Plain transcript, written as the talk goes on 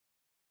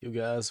Yo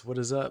guys, what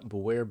is up?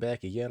 Beware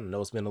back again. I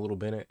know it's been a little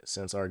minute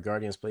since our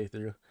Guardians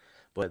playthrough,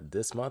 but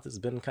this month has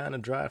been kind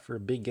of dry for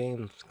big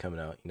games coming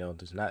out.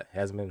 There's not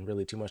hasn't been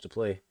really too much to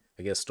play,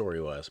 I guess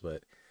story wise,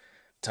 but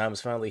time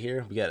is finally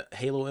here. We got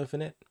Halo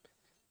Infinite.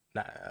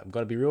 Now, I'm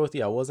gonna be real with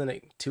you, I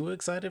wasn't too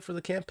excited for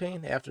the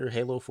campaign after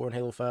Halo 4 and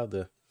Halo 5.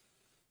 The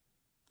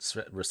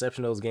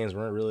reception of those games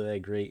weren't really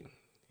that great.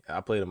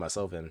 I played it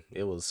myself and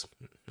it was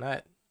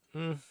not.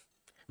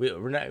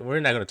 We're not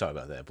gonna talk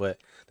about that, but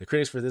the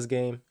critics for this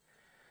game.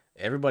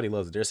 Everybody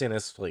loves it. They're saying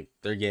it's like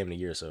their game of the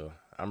year, so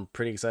I'm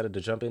pretty excited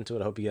to jump into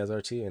it. I hope you guys are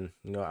too.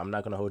 And I'm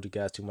not gonna hold you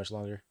guys too much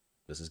longer.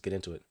 Let's just get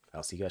into it.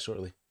 I'll see you guys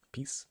shortly.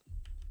 Peace.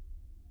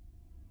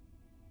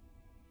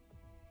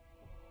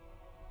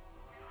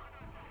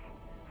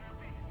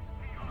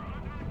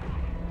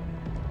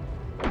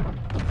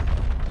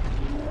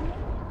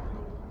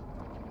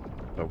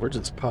 Oh, we're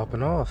just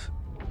popping off.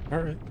 All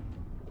right.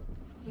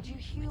 Would you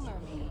humor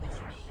me?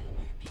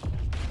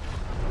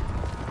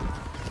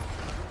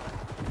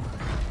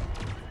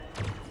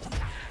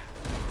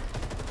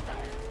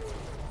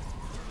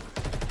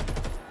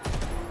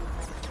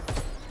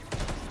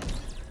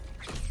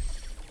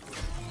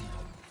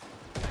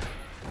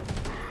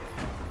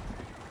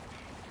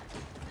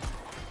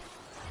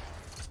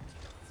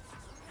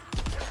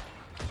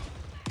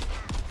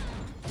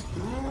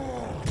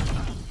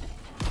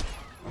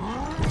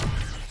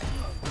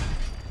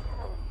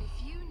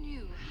 If you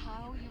knew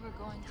how you were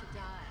going to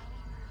die.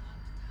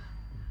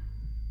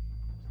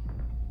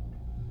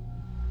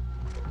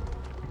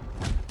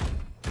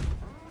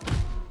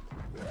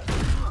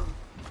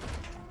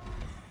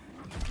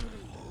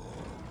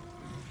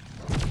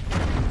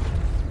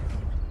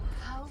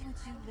 How would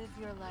you live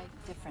your life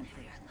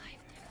differently?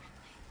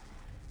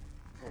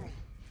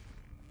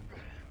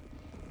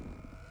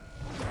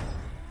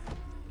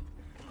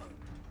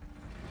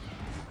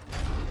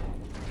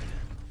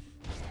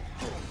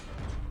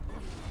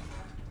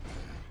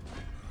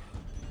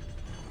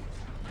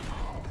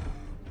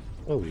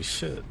 Holy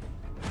shit.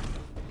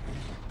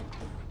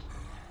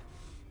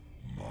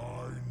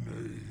 My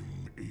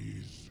name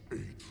is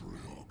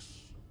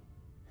Atriox,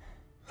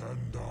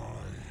 and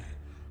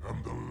I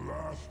am the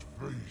last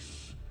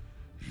face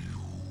you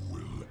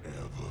will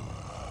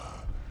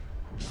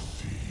ever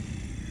see.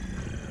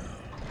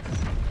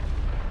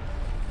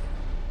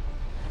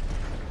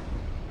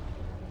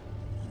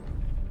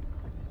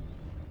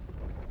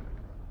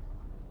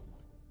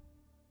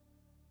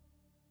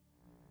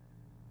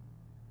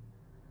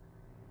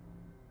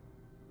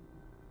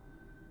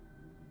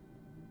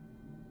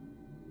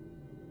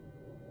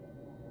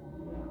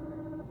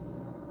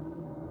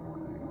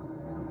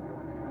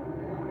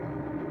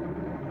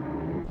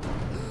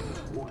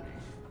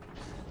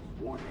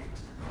 Warning.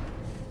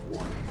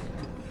 Warning.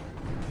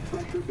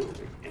 Pressure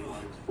building in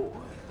lines 4,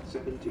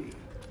 17,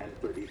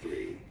 and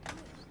 33.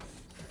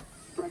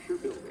 Pressure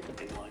building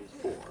in lines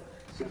 4,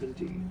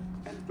 17,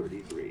 and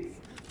 33.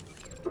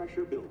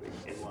 Pressure building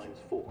in lines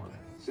 4,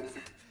 7.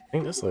 I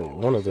think that's like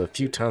one of the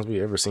few times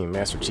we've ever seen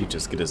Master Chief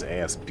just get his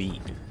ass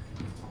beat.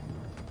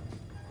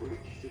 Breach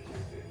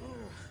detected.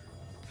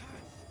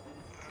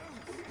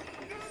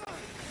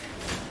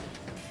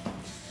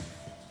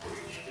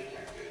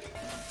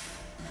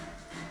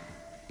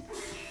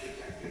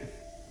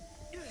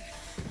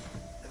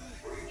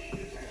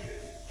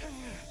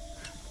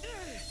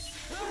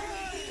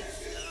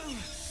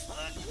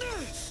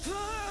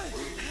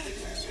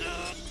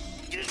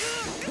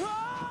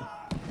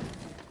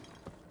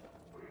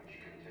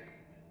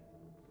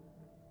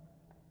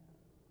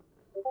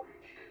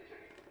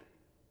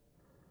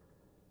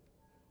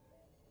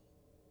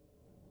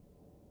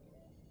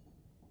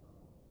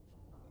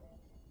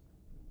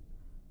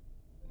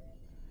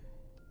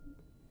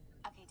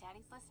 Okay,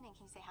 Daddy's listening.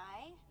 Can you say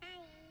hi?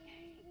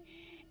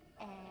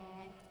 Hi.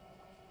 And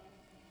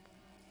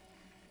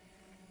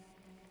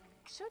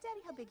show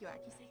Daddy how big you are.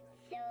 Can you say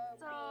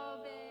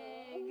so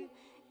big?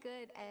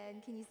 Good.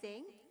 And can you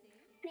sing?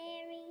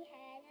 Mary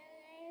had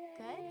a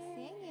Good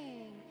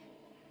singing.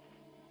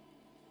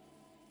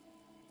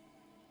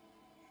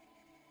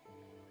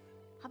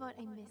 How about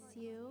I miss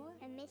you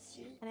I miss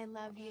you. and I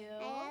love you?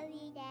 I love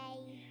you,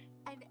 Daddy.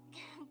 And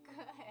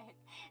good.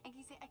 And can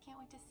you say I can't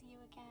wait to see you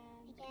I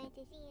again? can't wait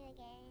to see you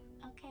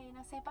again. Okay,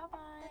 now say bye bye.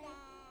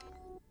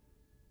 Bye.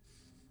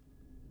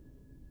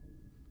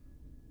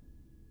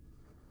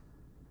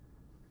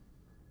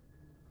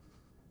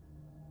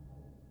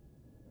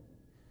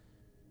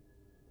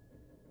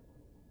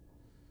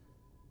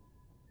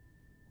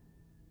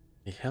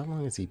 Hey, how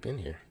long has he been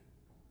here?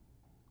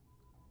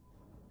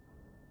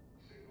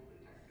 Signal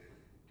detected.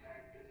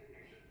 Tag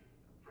designation.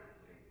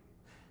 Friendly.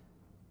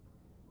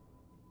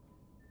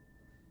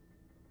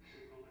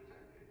 Signal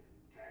detected.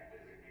 Tag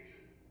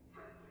designation.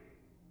 Friendly.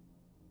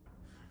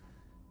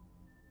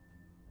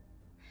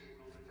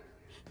 Signal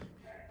detected.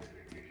 Tag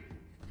designation.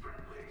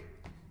 Friendly.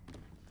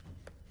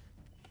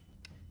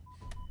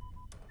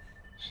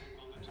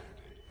 Signal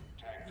detected.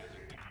 Tag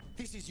designation.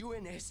 This is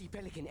UNSC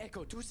Pelican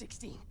Echo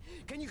 216.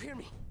 Can you hear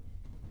me?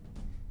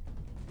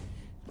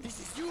 This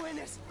is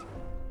UNS.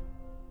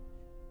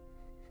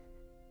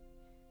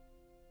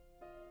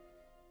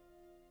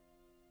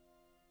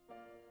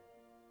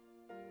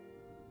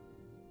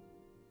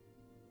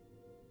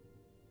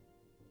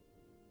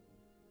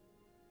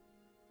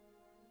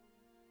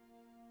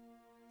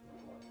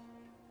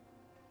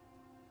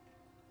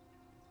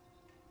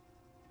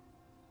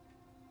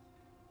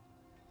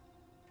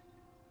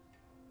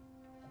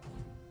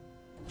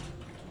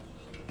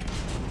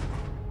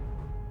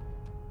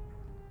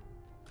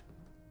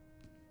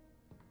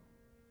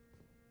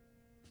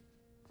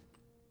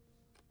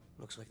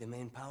 Looks like the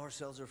main power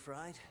cells are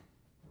fried.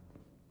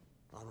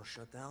 Armor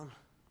shut down.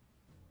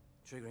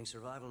 Triggering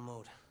survival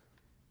mode.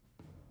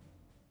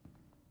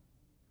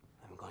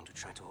 I'm going to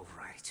try to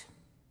overwrite.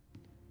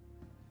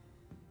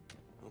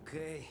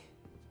 Okay.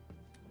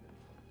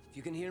 If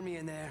you can hear me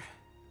in there,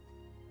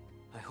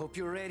 I hope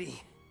you're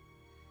ready.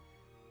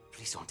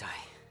 Please don't die.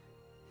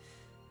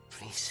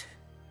 Please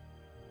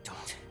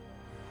don't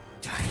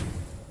die.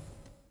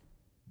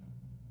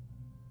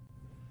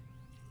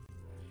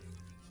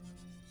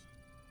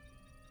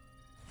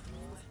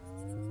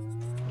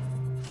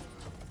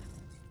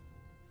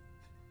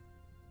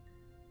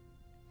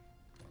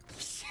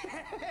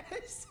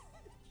 Yes!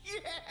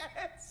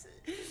 Yes!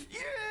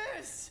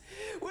 Yes!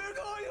 We're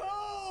going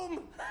home!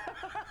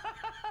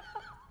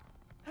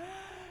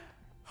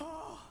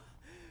 Oh,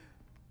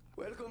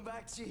 welcome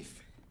back,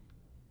 Chief.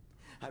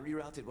 I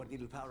rerouted what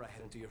little power I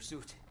had into your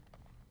suit.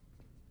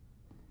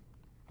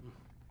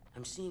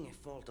 I'm seeing a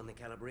fault on the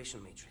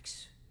calibration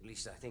matrix. At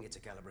least I think it's a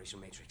calibration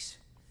matrix.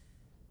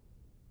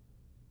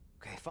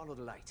 Okay, follow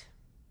the light.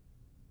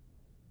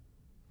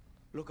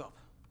 Look up.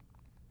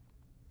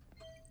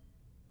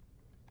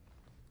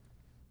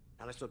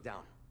 Now let's look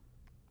down.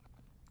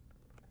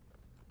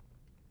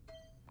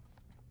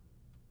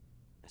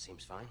 That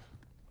seems fine.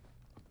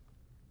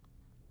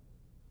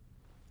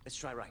 Let's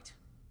try right.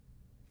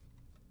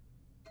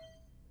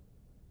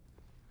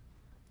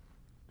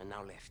 And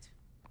now left.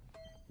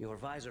 Your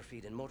visor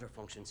feed and motor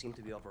function seem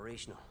to be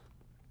operational.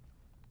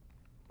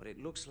 But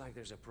it looks like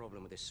there's a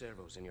problem with the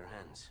servos in your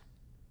hands.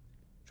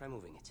 Try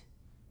moving it.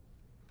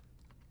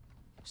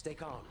 Stay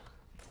calm.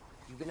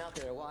 You've been out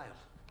there a while.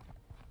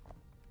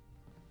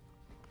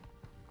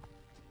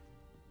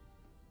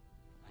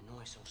 I know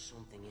I saw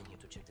something in here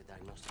to check the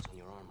diagnostics on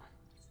your armor.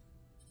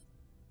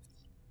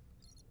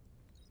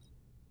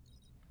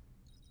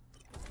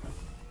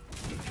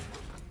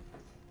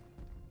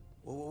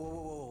 Whoa, whoa,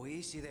 whoa, whoa,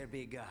 easy there,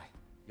 big guy.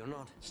 You're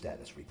not...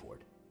 Status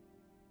report.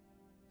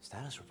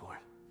 Status report?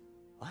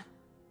 What?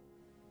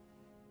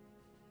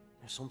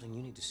 There's something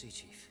you need to see,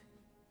 Chief.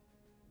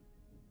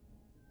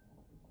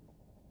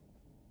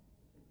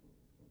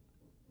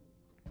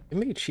 It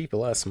made Chief a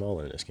lot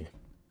smaller in this game.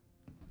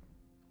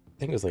 I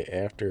think it was like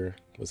after,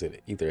 was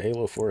it either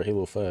Halo 4 or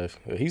Halo 5?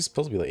 He's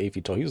supposed to be like 8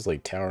 feet tall. He was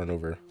like towering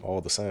over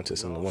all the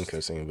scientists in the one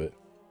cutscene, but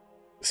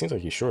it seems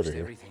like he's shorter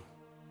here. Everything.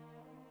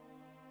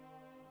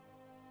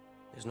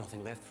 There's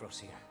nothing left for us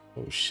here.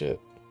 Oh shit.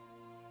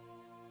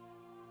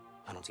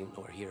 I don't even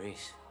know where here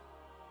is.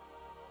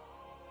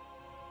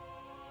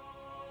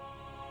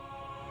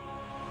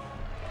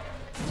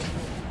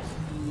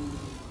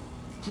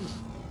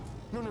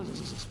 No, no, no, no, no.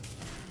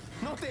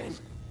 Not then!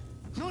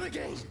 Not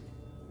again!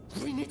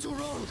 We need to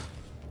run!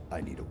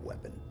 I need a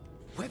weapon.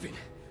 Weapon?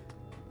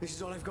 This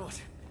is all I've got.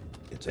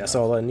 That's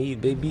all I need,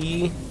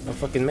 baby. I'm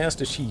fucking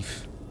Master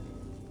Chief.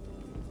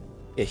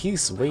 Yeah,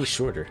 he's way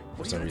shorter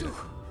for some reason.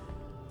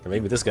 Or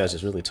maybe this guy's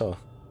just really tall.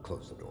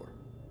 Close the door.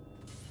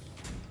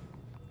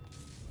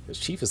 Because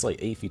Chief is like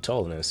 8 feet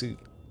tall in that suit.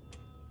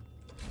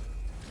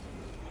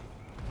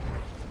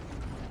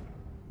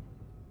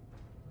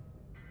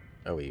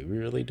 Are we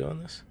really doing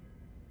this?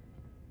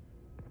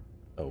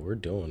 Oh, we're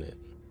doing it.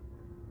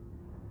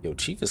 Yo,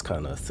 Chief is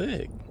kind of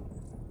thick.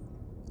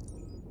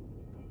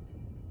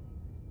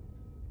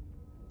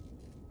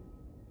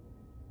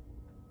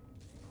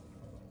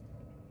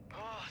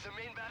 Oh, the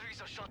main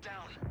batteries are shut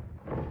down.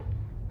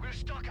 We're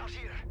stuck out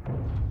here.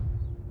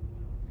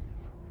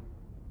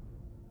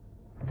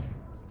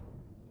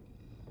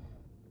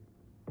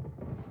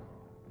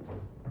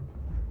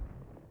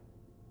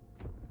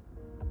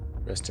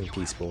 Rest in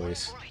peace,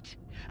 boys.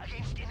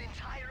 Against an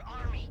entire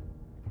army.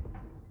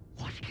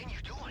 What can you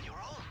do on your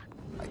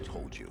own? I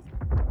told you.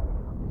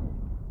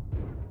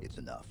 It's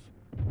enough.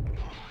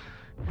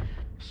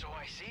 So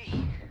I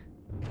see.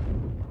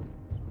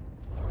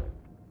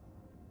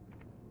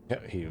 Yeah,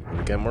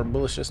 we got more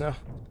bullets just now.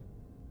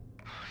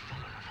 No.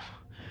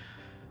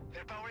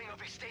 They're powering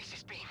up a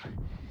stasis beam.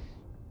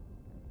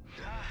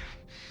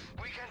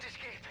 We can't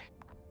escape.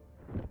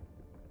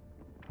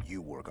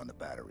 You work on the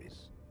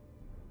batteries.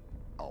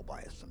 I'll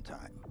buy us some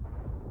time.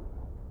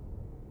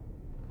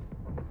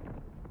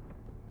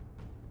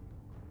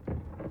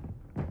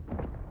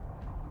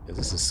 Yeah,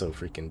 this is so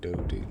freaking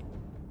dope, dude.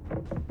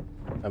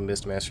 I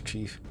missed Master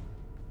Chief.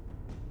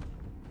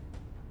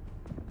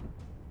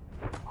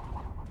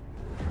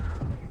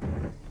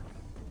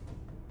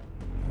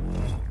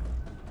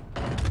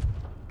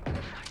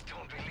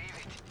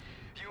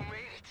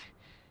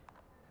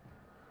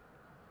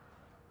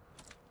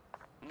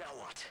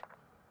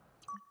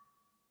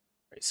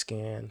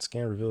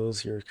 Scan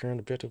reveals your current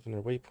objective and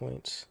their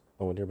waypoints.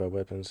 Oh, nearby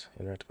weapons,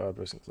 interactive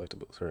objects, and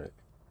collectibles. Alright.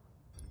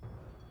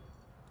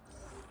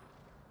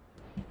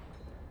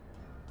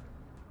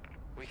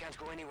 We can't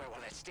go anywhere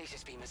while that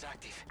stasis beam is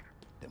active.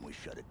 Then we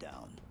shut it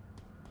down.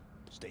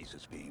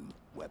 Stasis beam,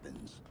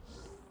 weapons,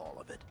 all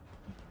of it.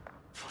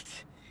 What?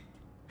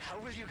 How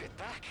will you get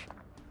back?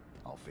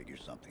 I'll figure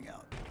something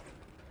out.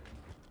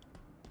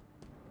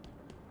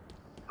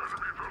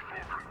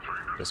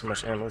 As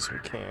much ammo as we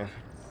can.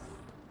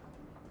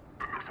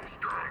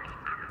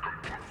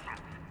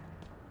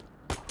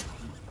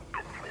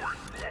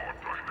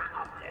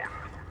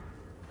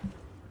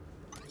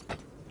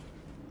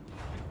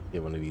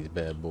 get one of these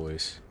bad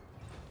boys.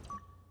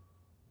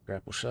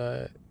 Grapple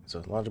shot. It's a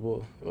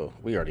launchable. Well,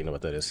 we already know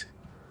what that is.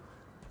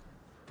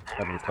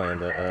 I've been playing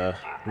the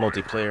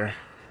multiplayer.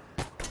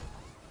 Can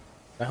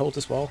I hold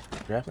this wall?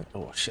 Grappling?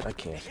 Oh shit, I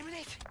can't.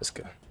 Let's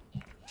go.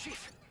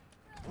 Chief,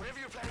 whatever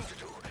you're planning to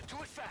do,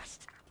 do it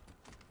fast.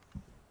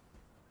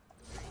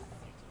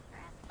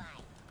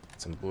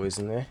 Some boys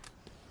in there.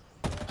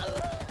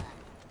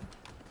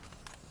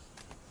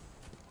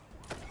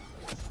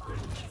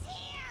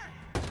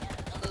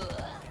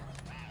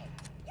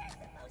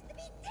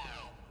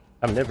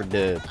 I'm never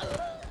dead.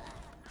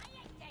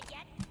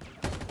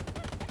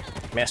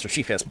 Master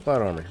Chief has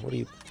plot armor. What do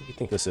you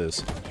think this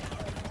is?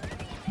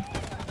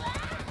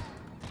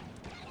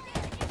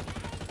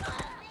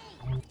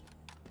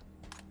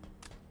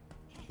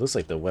 Looks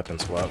like the weapon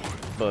swap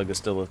bug is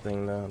still a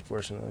thing now,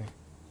 unfortunately.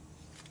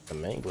 A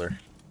mangler.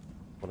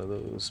 One of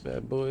those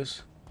bad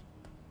boys.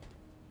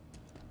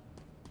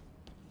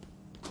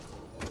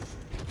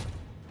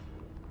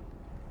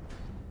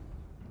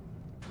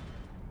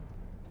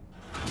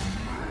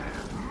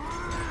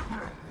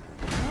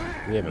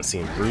 We haven't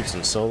seen brutes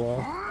in so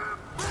long.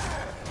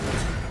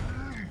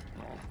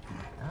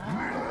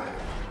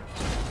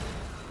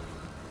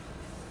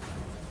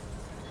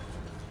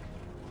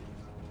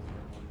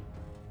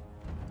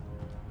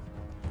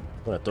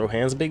 Wanna throw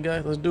hands, big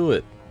guy? Let's do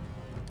it.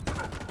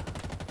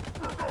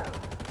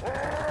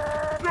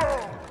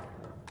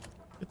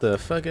 Get the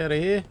fuck out of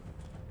here.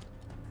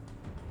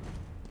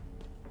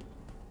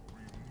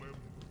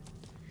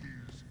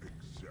 His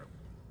example.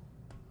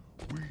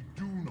 We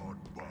do not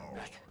bow.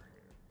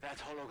 That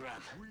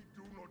hologram. We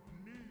do not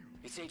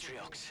kneel. It's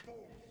Atriox.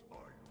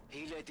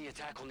 He led the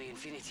attack on the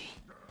Infinity.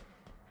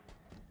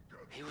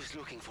 He was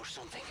looking for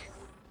something.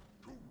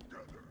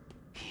 Together.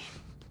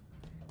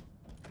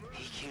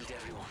 He killed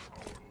everyone.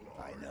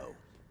 I know.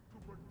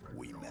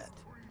 We met.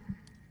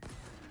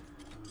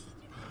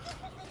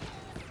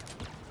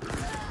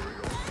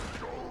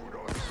 Showed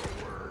us the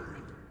way.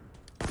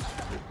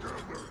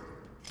 Together.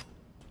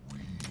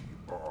 We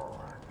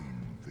are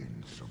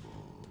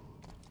invincible.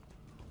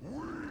 We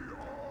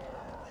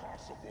are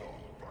possible.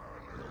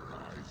 Your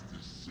eyes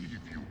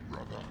deceive you,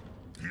 brother.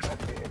 He's a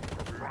born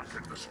to crack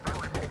in this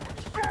very moment.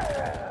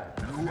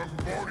 You have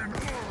bought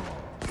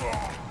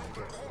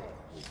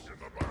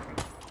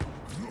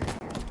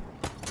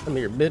Come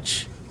here,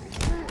 bitch.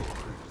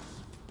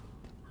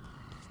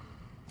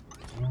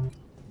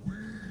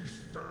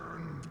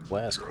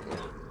 Blast.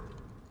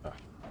 Oh.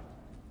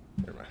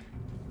 Never mind.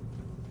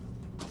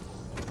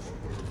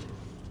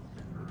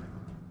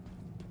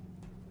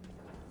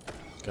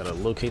 Gotta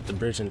locate the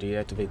bridge and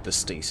deactivate the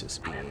stasis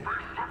beam.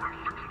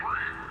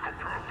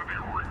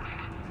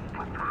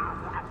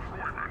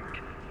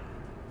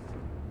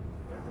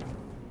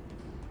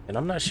 And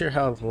I'm not sure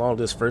how long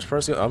this first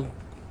person. I'm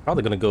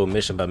probably gonna go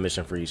mission by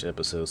mission for each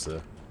episode.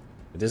 So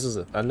this is.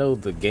 I know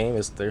the game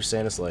is. They're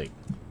saying it's like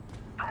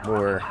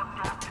more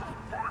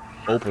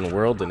open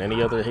world than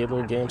any other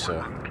Halo game.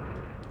 So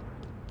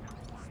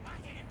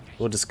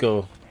we'll just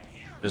go,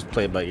 just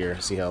play it by ear.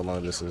 See how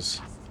long this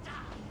is.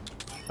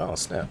 Oh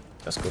snap!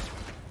 That's cool.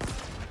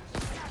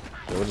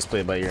 Yeah, we'll just play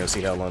it by ear and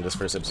see how long this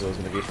first episode is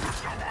gonna be.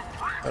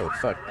 Oh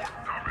fuck.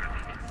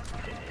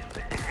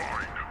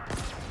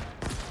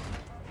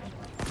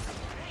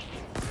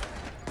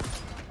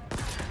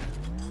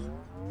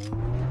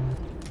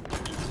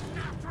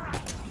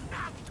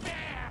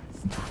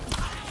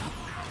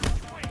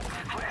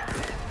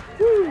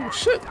 Woo,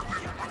 shit.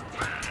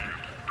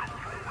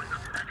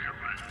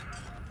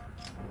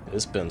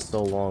 It's been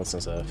so long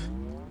since I've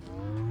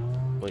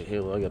played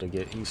Halo. I gotta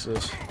get used to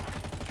this.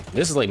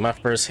 This is like my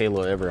first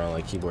Halo ever on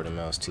like keyboard and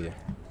mouse too.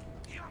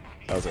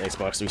 I was an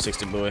Xbox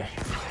 360 boy.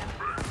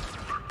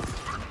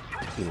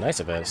 It'd be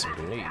nice if I had some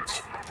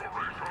grenades.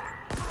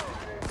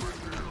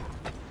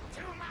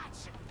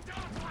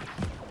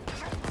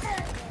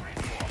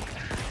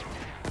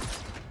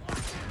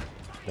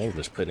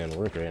 English putting in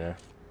work right now.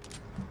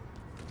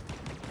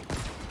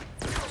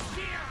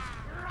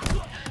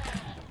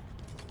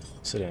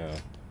 Sit down.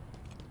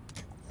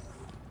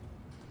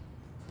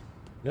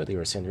 You know they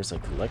were saying there's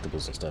like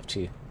collectibles and stuff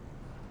too.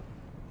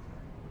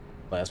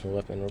 Plasma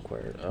weapon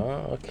required.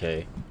 Oh,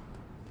 okay.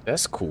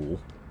 That's cool.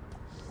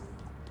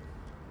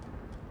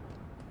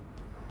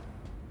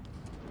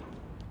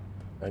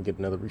 Can I get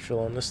another refill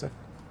on this thing?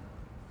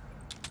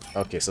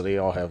 Okay, so they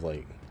all have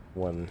like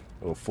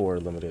 4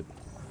 limited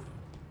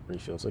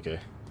refills. Okay,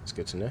 it's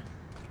good to know.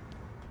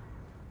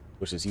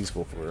 Which is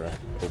useful for an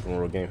open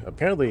world game.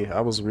 Apparently, I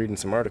was reading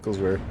some articles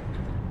where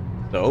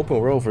the open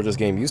world for this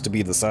game used to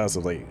be the size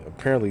of like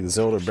apparently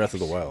Zelda Breath of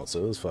the Wild,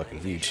 so it was fucking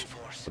huge.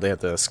 But they have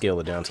to scale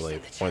it down to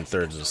like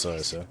 1/3 of the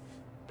size. So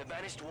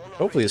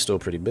hopefully it's still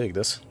pretty big.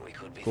 That's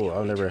cool.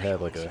 I've never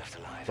had like a.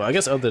 Well, I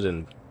guess other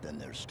than Then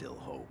there's still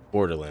hope.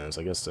 Borderlands,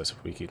 I guess that's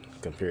what we could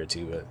compare it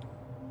to, but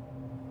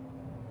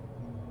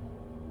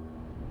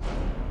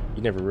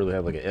you never really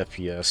have like an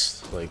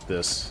FPS like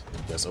this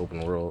that's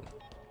open world.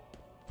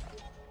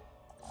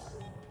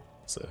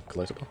 It's a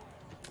collectible.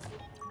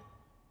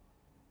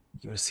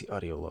 USC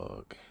audio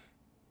log.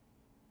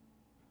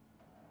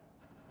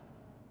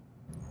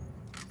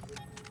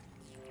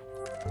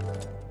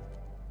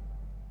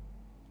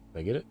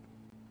 I get it?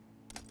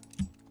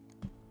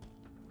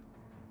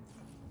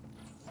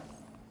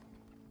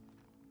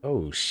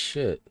 Oh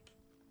shit.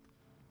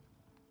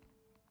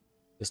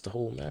 It's the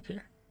whole map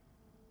here?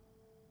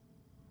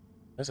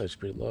 That's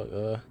actually pretty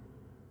long.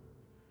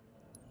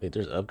 Wait,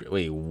 there's upgrade.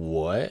 Wait,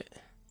 what?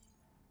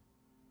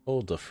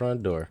 Hold the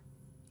front door.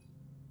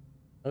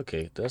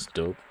 Okay, that's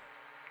dope.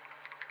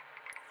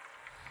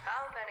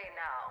 How many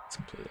now?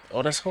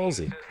 Oh, that's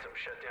Halsey. System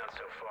shut down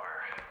so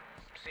far.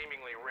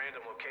 Seemingly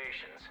random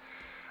locations.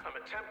 I'm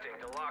attempting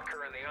to lock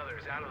her and the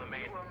others out of the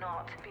main. Will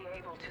not be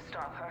able to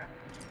stop her.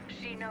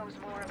 She knows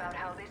more about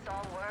how this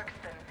all works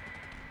than,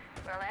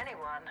 well,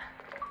 anyone.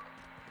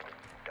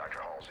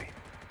 Dr. Halsey,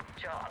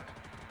 John.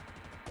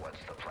 what's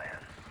the plan?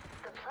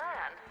 The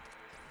plan?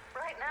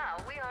 Right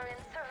now, we are in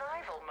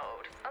survival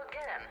mode,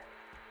 again.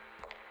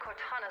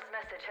 Cortana's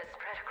message has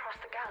spread across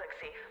the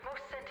galaxy.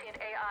 Most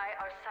sentient AI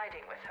are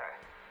siding with her.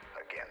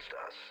 Against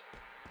us.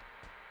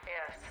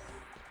 Yes.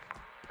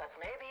 But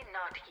maybe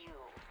not you.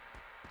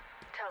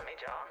 Tell me,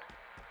 John.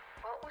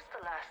 What was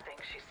the last thing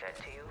she said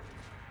to you?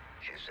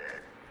 She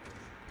said,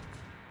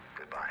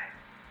 goodbye.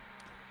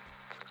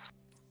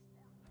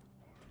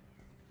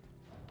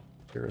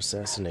 Your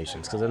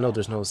assassinations, because I know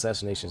there's no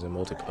assassinations in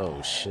multi.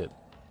 Oh shit.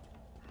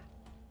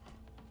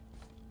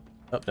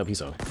 Oh, no,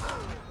 he's on.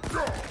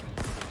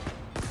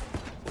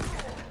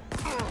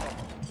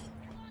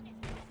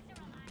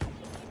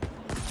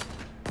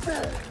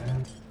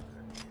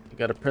 I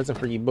got a present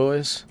for you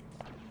boys.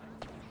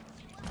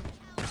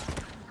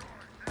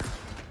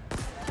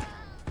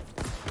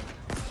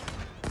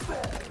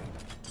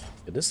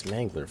 Yeah, this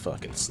mangler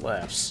fucking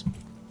slaps.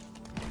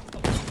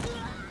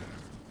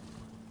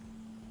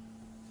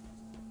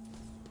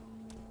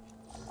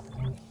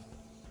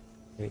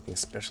 Anything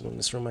special in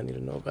this room I need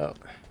to know about?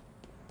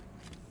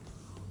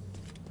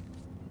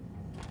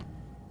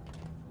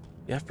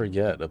 Yeah, I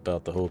forget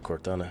about the whole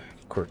Cortana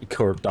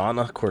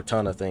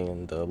thing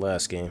in the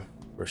last game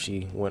where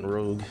she went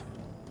rogue.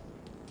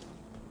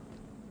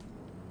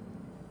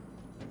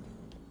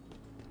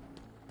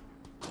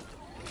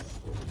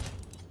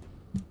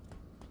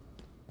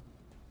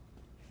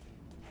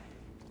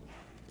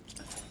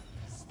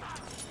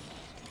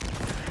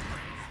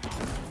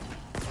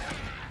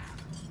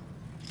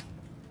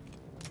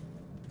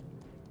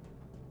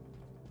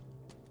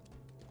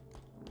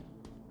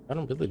 I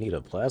don't really need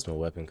a plasma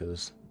weapon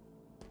because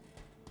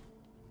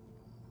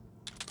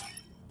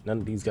none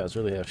of these guys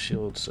really have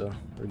shields, so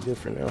we're good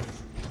for now.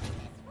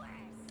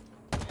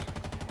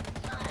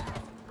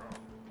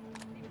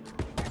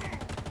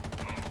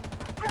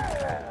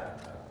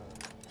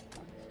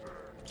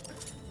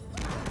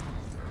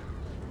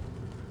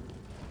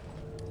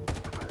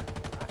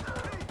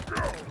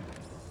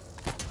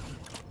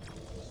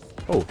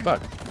 Oh,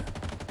 fuck.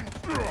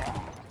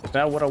 It's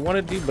not what I want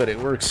to do, but it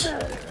works.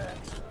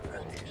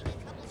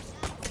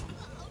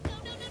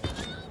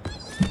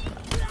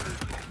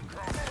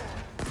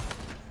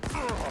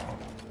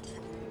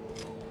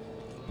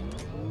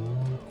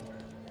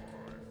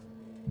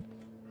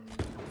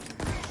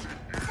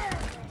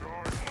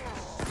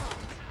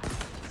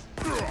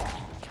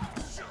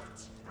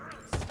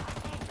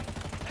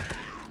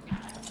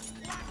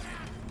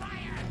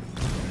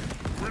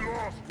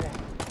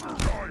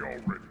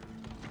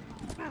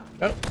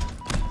 Oh,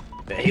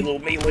 the Halo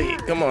melee.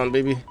 Come on,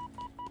 baby.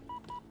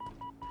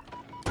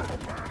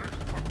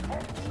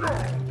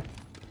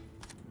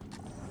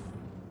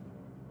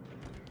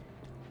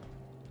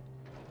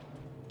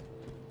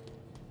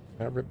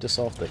 I ripped this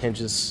off the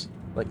hinges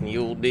like in the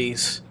old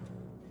days.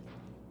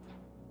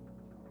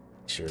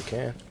 Sure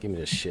can. Give me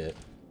this shit.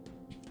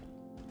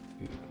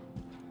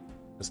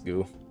 Let's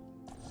go.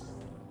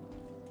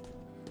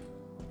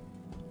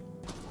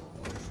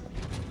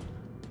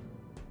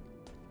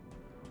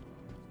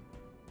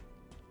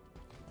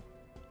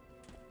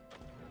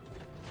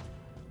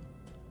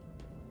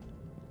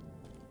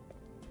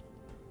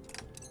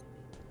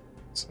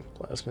 Some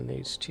plasma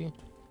nades too.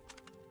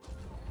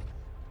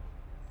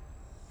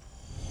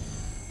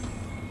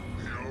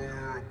 The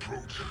hour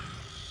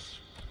approaches.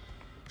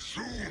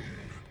 Soon,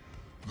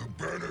 the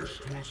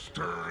banished will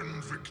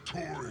stand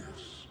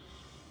victorious.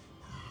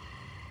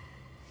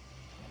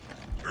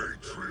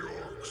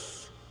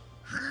 Patriarchs,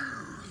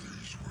 hear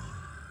these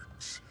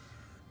words.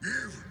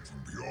 Even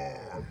from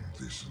beyond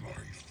this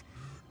life,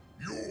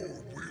 your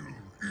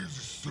will is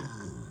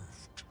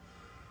served.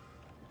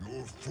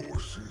 Your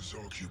forces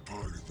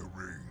occupy the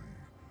ring.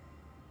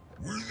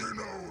 Within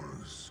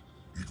hours,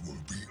 it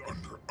will be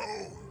under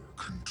our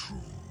control.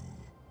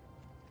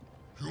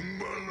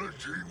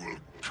 Humanity will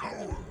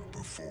cower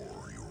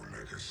before your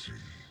legacy.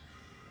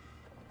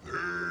 They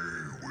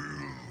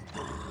will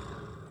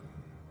burn.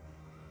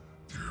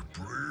 Their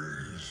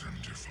praise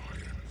and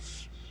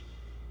defiance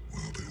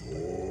will be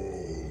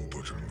all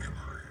but a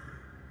memory.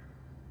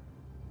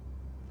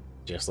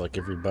 Just like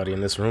everybody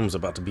in this room's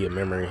about to be a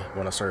memory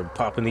when I started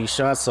popping these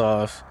shots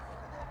off.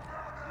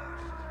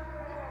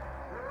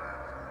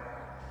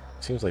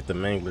 Seems like the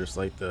mangler's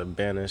like the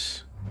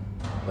banish,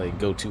 like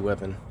go-to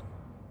weapon.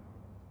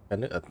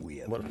 From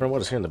what I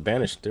was hearing, the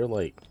Banished, they're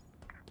like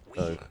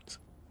a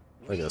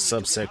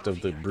subsect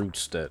of the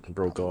brutes that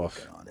broke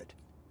off.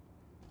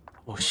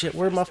 Oh shit,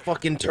 where'd my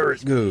fucking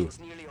turret go?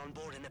 Nearly on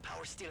board and the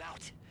power's still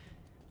out.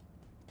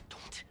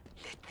 Don't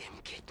let them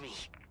get me.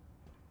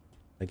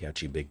 I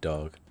got you, big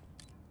dog.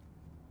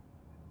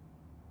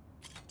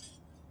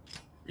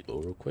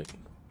 Reload real quick.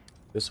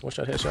 This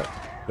one-shot headshot.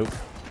 Nope.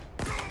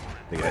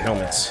 They got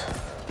helmets.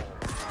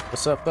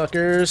 What's up,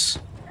 fuckers?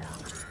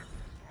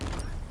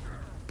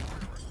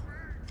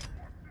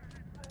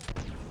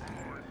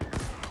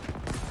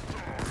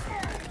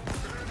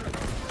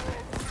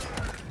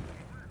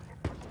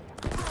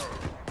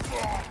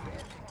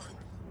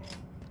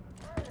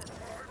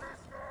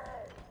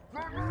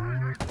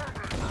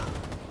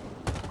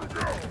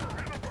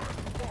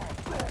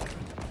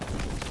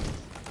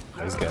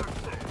 He's got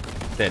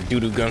that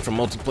doo-doo gun from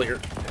multiplayer.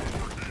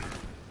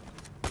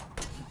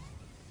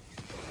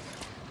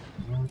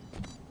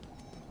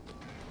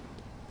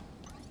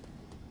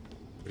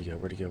 Where'd he go?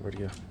 Where'd he go? Where'd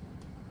he go?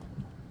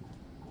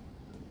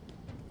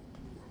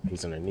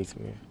 He's underneath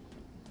me.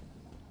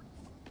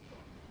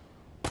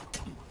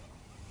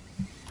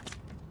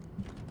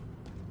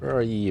 Where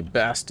are you, you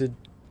bastard?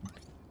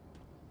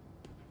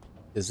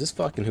 Is this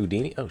fucking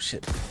Houdini? Oh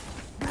shit.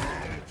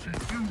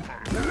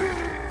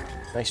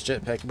 Nice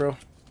jetpack, bro.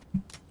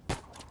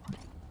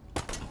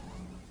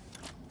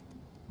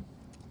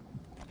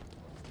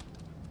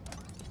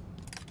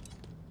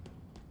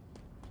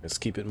 Let's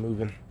keep it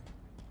moving.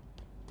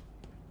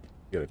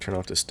 Gotta turn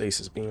off the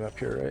stasis beam up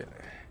here, right?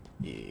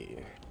 Yeah.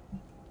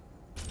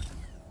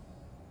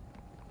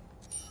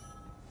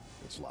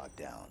 It's locked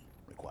down.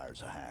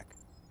 Requires a hack.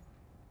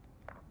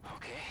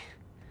 Okay.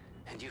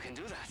 And you can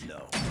do that?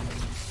 No.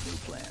 New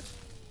plan.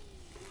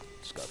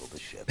 Scuttle the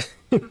ship.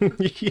 You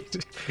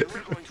were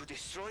going to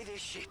destroy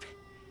this ship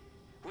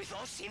with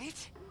us in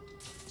it?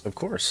 Of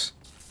course.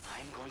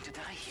 I'm going to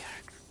die here.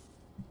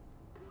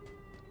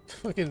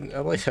 Fucking, I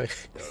like how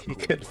he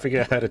couldn't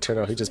figure out how to turn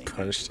it off. He just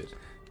punched it.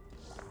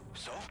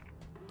 So?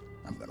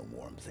 I'm gonna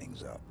warm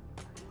things up.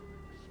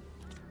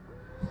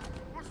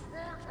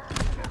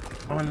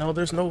 Oh no,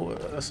 there's no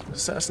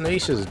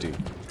assassinations, dude.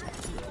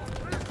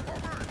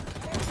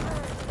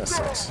 That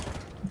sucks.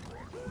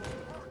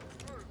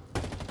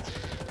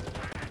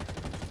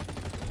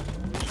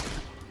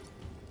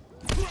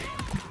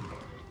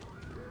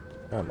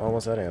 I'm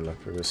almost out of ammo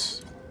for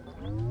this.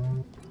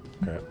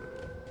 Crap.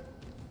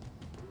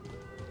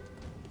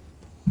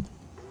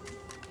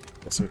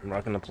 Guess I'm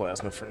rocking the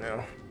plasma for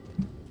now.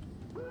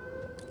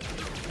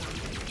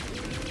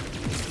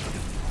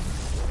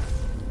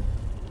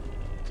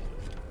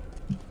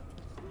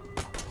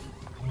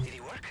 Did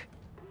it work?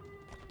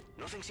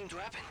 Nothing seemed to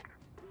happen.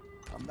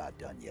 I'm not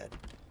done yet.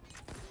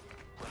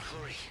 Well,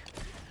 hurry.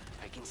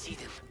 I can see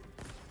them.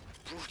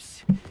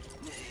 Brutes.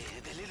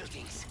 The little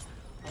things.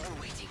 All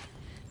waiting.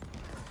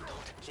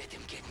 Don't let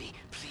them get me,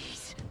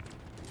 please.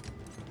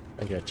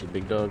 I got you,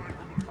 big dog.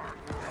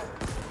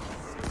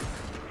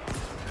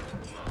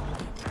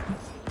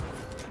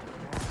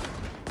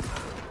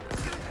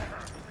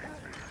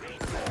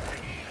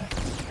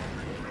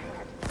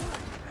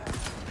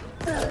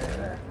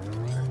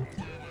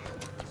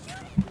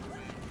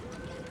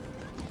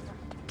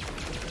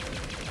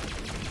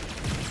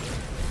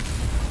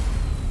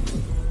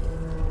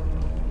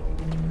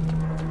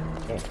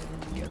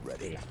 Get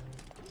ready.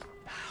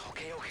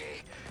 Okay,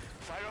 okay.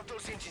 Fire up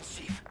those engines,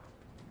 Chief.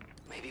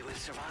 Maybe we'll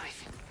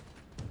survive.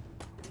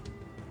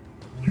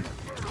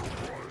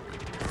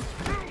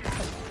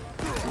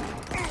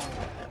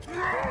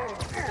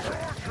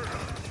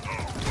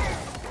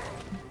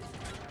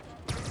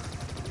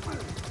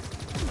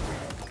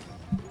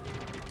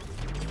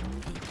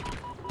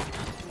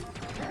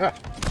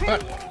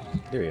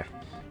 There we go.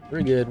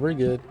 We're good, we're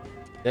good.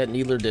 That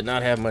needler did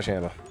not have much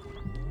ammo.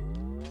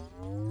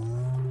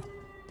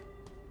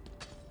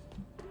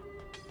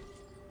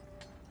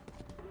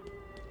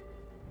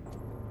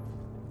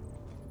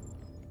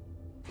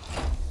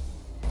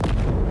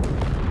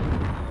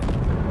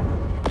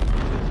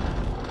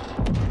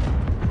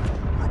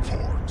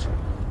 Report.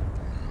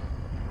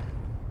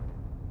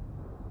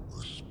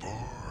 The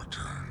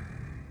Spartan.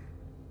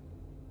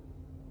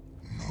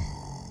 No.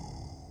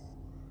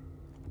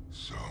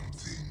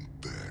 Something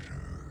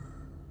better.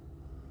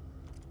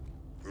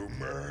 The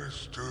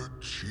Master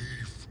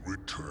Chief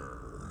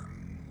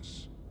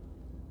returns.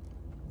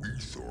 We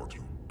thought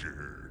you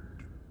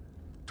dead,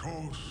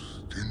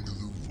 tossed into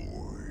the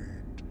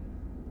void.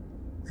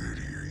 Yet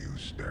here you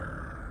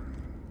stand.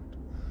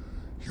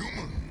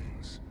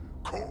 Humans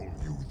call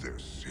you their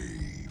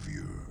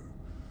savior.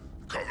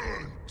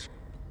 Covenant,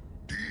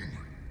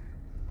 demon,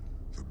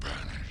 the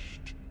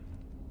banished,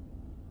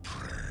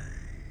 prey.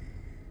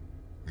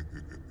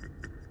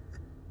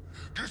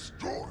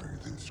 Destroy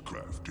this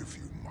craft if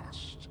you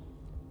must.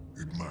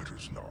 It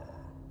matters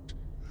not.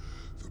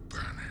 The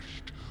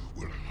banished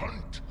will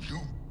hunt you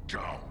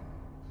down,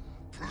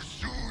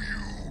 pursue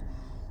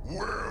you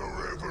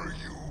wherever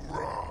you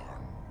run.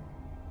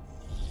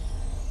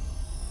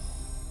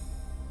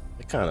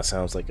 It kind of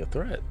sounds like a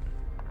threat.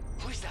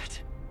 Who is that?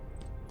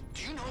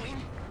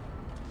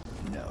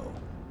 know?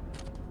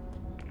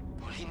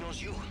 Well, he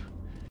knows you.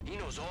 He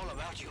knows all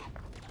about you.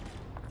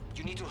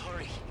 You need to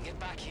hurry and get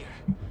back here.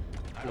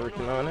 I don't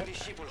Working know how on long it.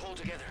 this ship will hold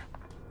together.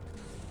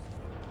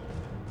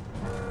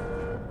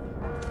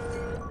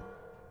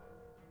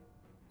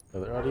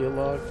 Another audio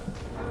log.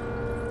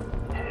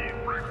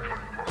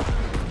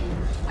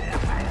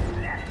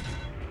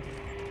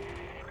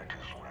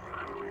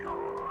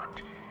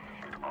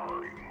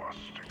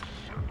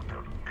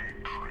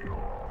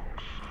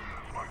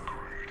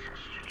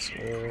 So,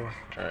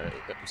 alright,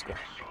 let's go.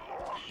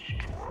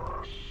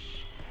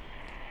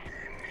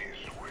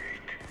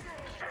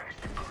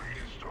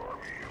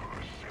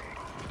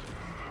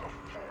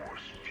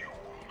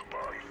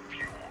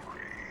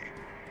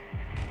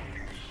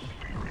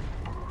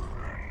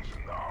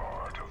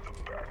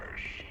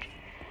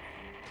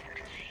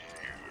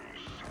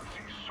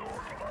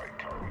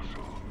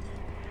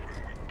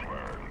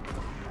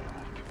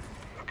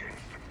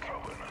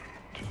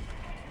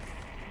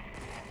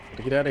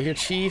 Get out of here,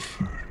 Chief.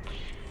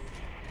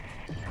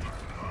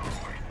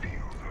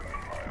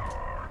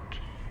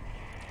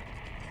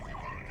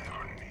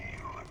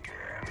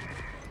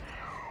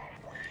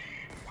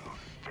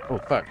 Oh,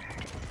 fuck.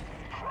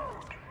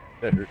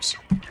 That hurts.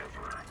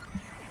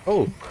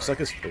 Oh, suck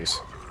his face.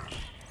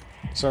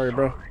 Sorry,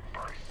 bro.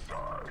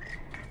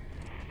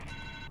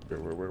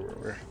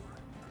 Where?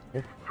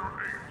 Here?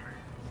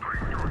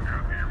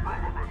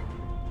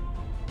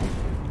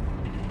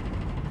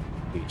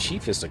 Dude,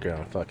 Chief hits the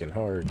ground fucking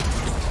hard.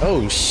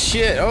 Oh,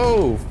 shit.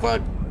 Oh,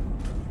 fuck.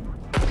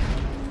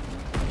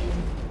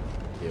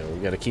 Yeah, we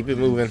gotta keep it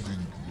moving.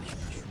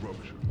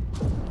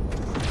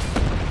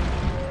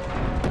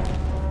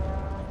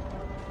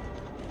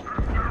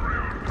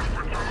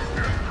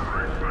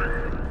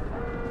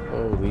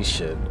 Holy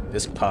shit,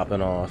 it's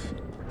popping off.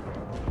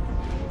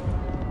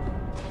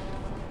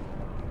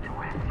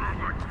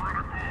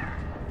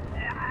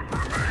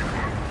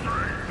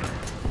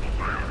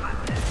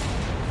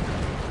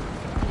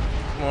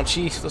 Come on,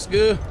 Chief, let's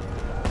go.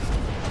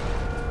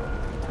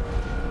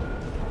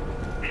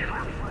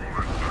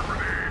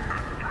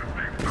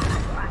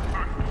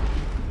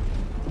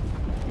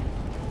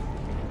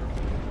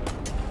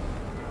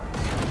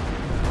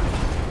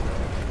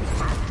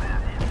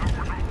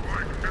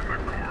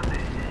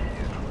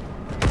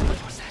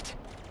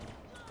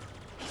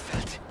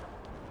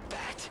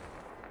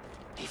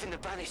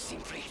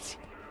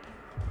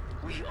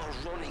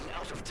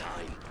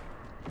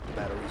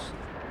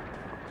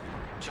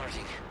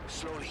 Charging.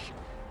 Slowly.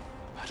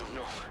 I don't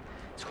know.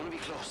 It's gonna be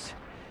close.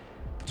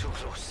 Too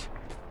close.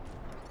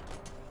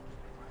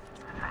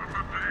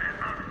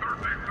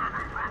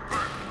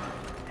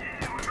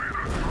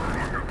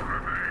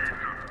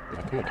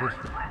 Come on.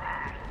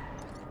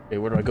 Hey,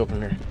 where do I go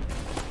from there?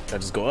 I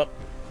just go up?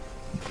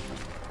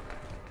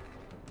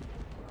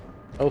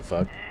 Oh,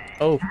 fuck.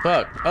 Oh,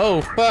 fuck.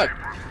 Oh, fuck.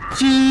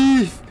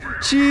 Chief!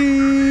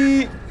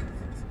 Chief!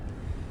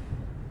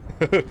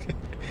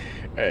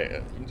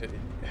 Alright.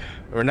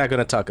 We're not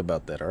gonna talk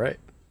about that, alright?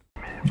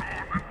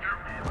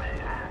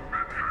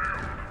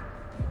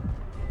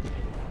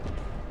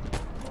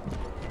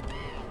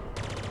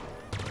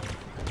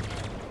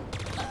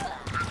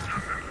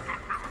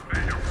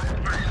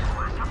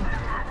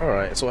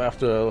 Alright, so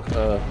after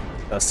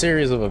a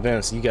series of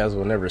events you guys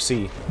will never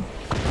see,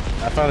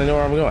 I finally know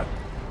where I'm going.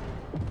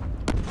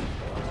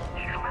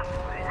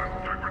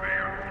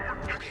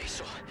 Okay,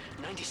 so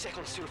 90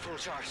 seconds till full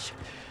charge.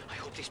 I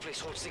hope this place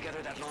holds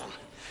together that long.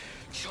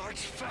 Charge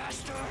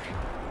faster!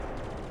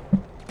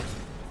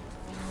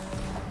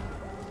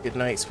 Good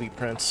night, sweet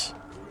prince.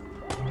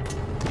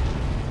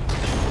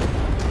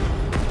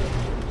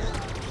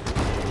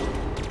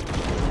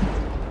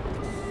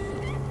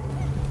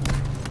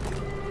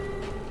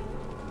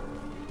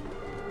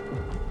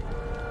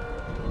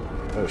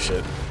 Oh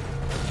shit.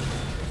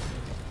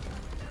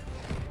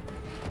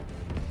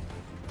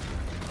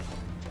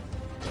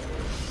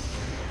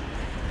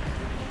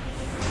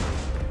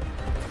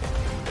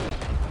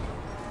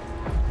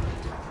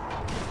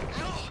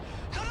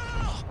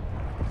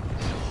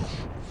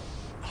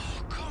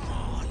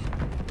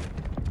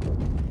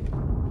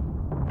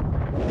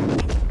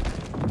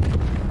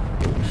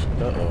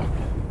 Uh-oh.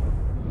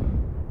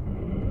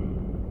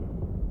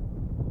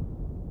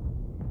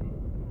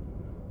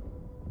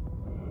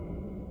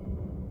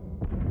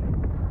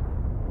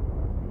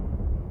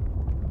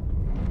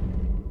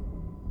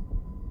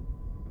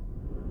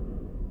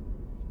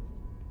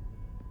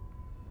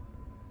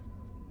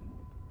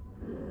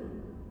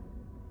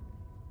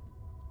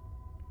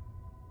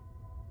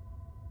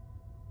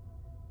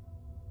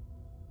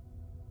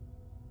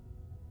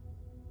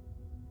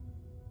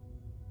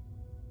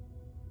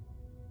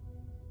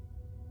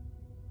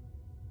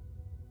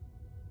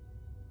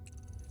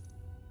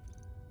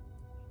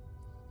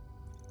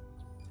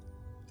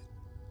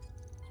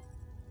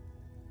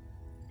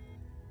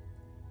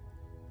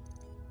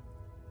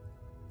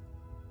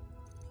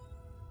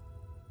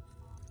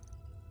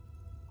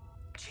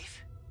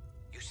 Chief,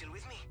 you still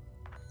with me?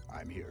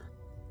 I'm here.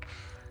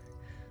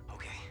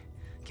 Okay,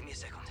 give me a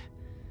second.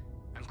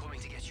 I'm coming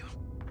to get you.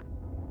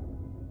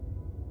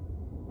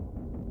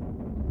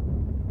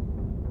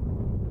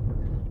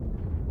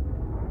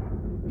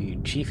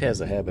 Chief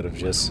has a habit of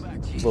just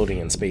floating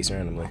in space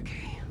randomly.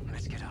 Okay,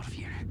 let's get out of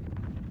here.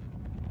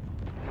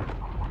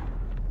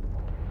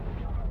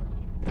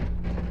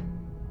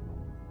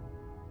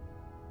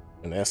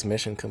 And that's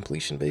mission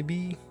completion,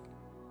 baby.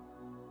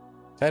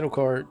 Title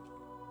card.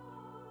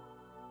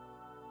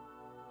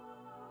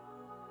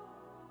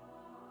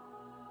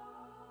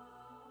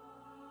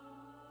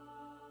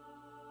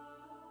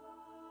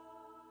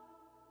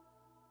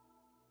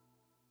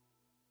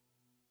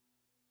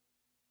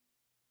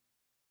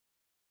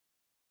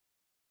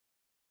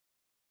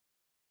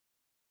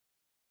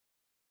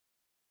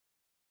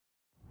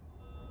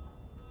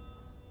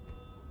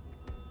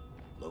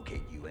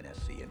 Locate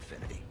UNSC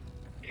Infinity.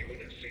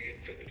 UNSC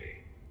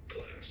Infinity.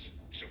 Class,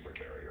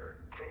 supercarrier.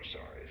 Crew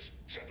size,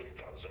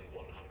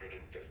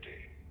 7,150.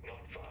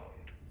 Not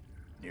found.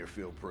 Near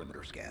field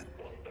perimeter scan.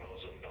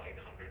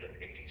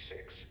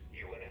 1,986.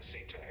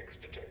 UNSC tags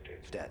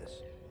detected.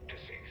 Status.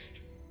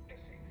 Deceased.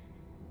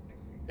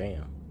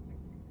 Damn.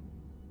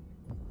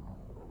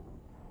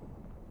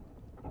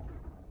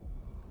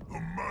 The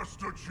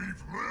Master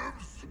Chief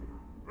lives?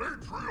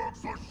 Atriox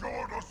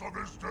assured us of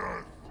his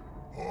death.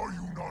 Are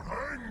you not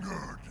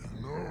angered?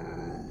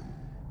 No.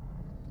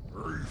 I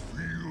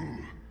feel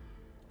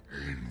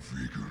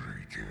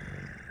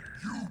invigorated.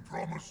 You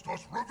promised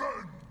us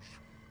revenge,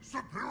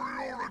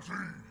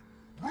 superiority,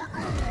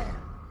 renewal.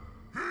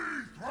 He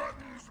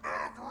threatens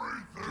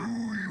everything. Do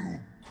you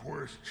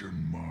question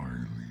my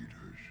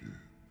leadership?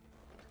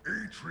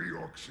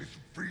 Atriox's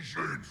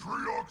vision.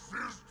 Atriox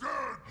is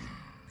dead.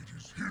 It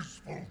is his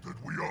fault that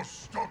we are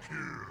stuck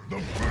here.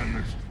 The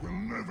Banished will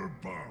never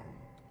bow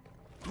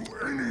to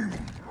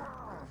anyone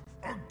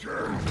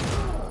again.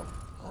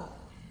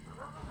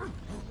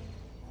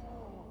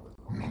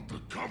 Not the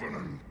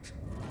Covenant.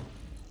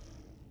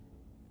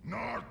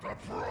 Not the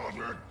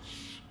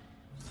Prophets.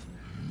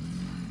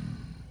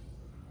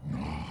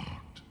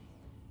 Not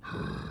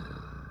her.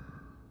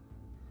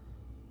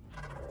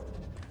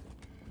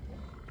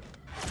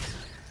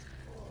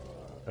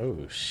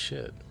 Oh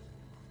shit.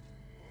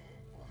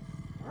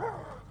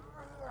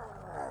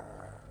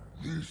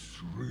 This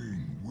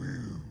ring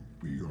will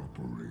be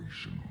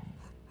operational.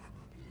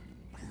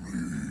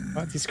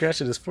 Why's he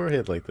scratching his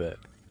forehead like that?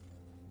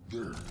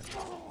 There, you will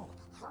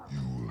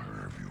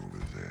have your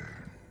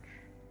revenge.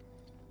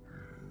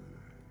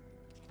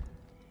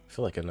 I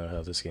feel like I know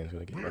how this game's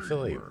gonna get. I feel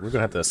like we're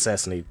gonna have to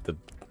assassinate the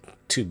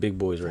two big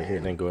boys right here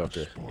and then go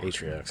after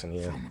Atriox, and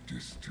yeah. From a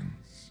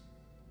distance,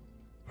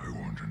 I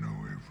want to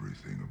know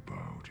everything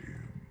about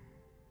him.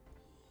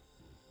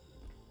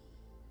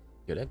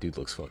 Yo, that dude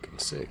looks fucking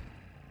sick.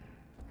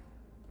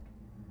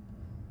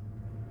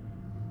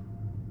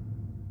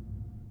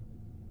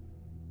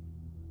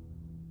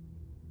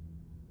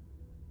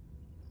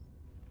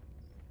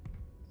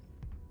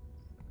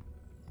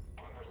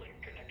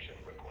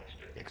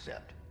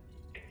 Accept.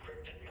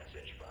 Encrypted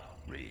message found.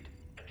 Read.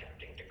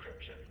 Attempting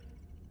decryption.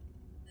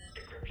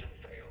 Decryption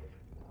failed.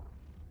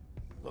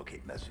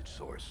 Locate message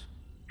source.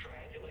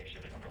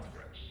 Triangulation in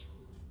progress.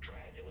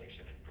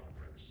 Triangulation in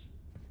progress.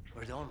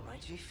 We're done, right,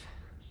 Chief?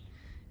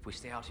 If we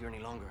stay out here any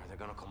longer, they're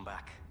gonna come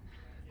back.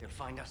 They'll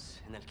find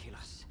us and they'll kill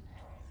us.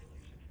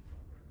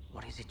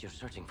 What is it you're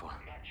searching for?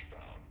 Match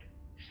found.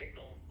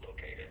 Signal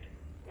located.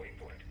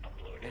 Waypoint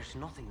uploaded. There's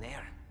nothing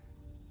there.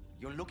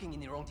 You're looking in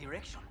the wrong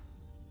direction.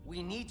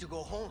 We need to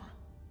go home.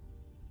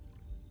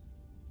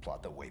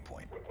 Plot the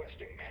waypoint.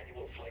 Requesting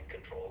manual flight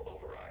control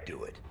override.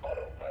 Do it.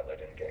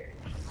 Autopilot engaged.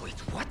 Wait,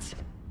 what?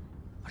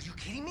 Are you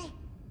kidding me?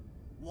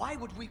 Why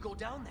would we go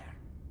down there?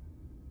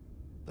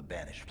 The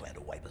Banished plan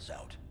to wipe us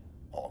out.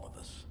 All of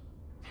us.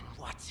 And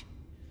what?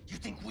 You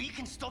think we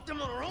can stop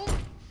them on our own?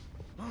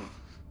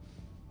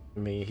 I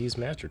mean, he's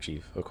Master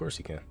Chief. Of course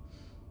he can.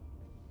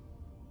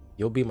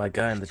 You'll be my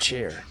guy in the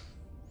chair.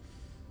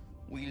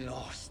 We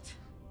lost.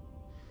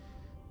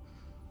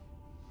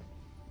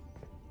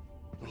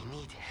 We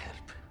need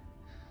help,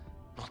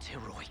 not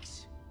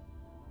heroics.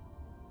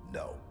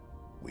 No.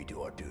 We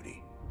do our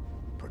duty.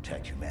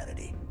 Protect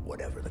humanity,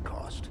 whatever the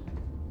cost.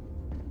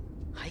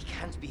 I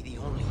can't be the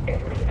only...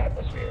 Entering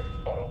atmosphere.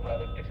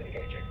 Autopilot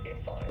disengaging in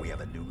 5. We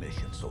have a new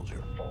mission,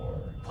 soldier. 4.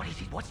 What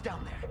is it? What's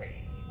down there?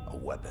 3. A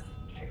weapon.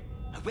 2.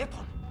 A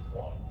weapon?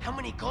 1. How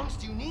many guns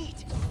do you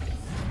need?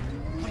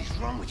 What is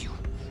wrong with you?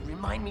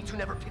 Remind me to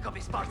never pick up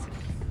a Spartan.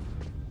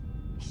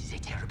 This is a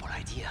terrible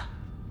idea.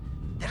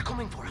 They're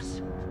coming for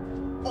us.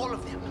 All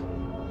of them.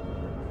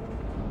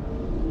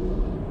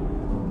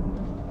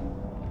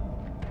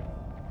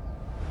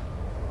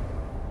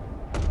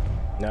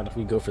 Not if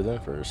we go for them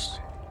first.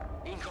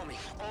 Incoming.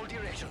 All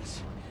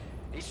directions.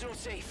 It's not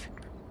safe.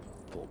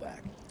 Pull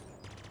back.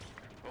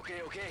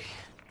 Okay, okay.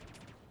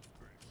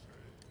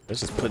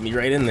 Let's just put me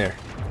right in there.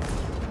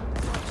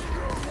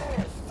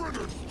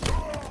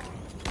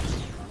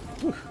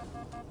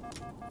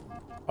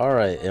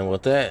 Alright, and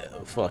with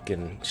that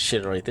fucking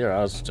shit right there,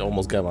 I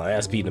almost got my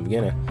ass beat in the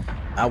beginning.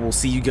 I will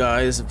see you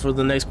guys for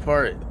the next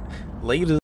part. Later.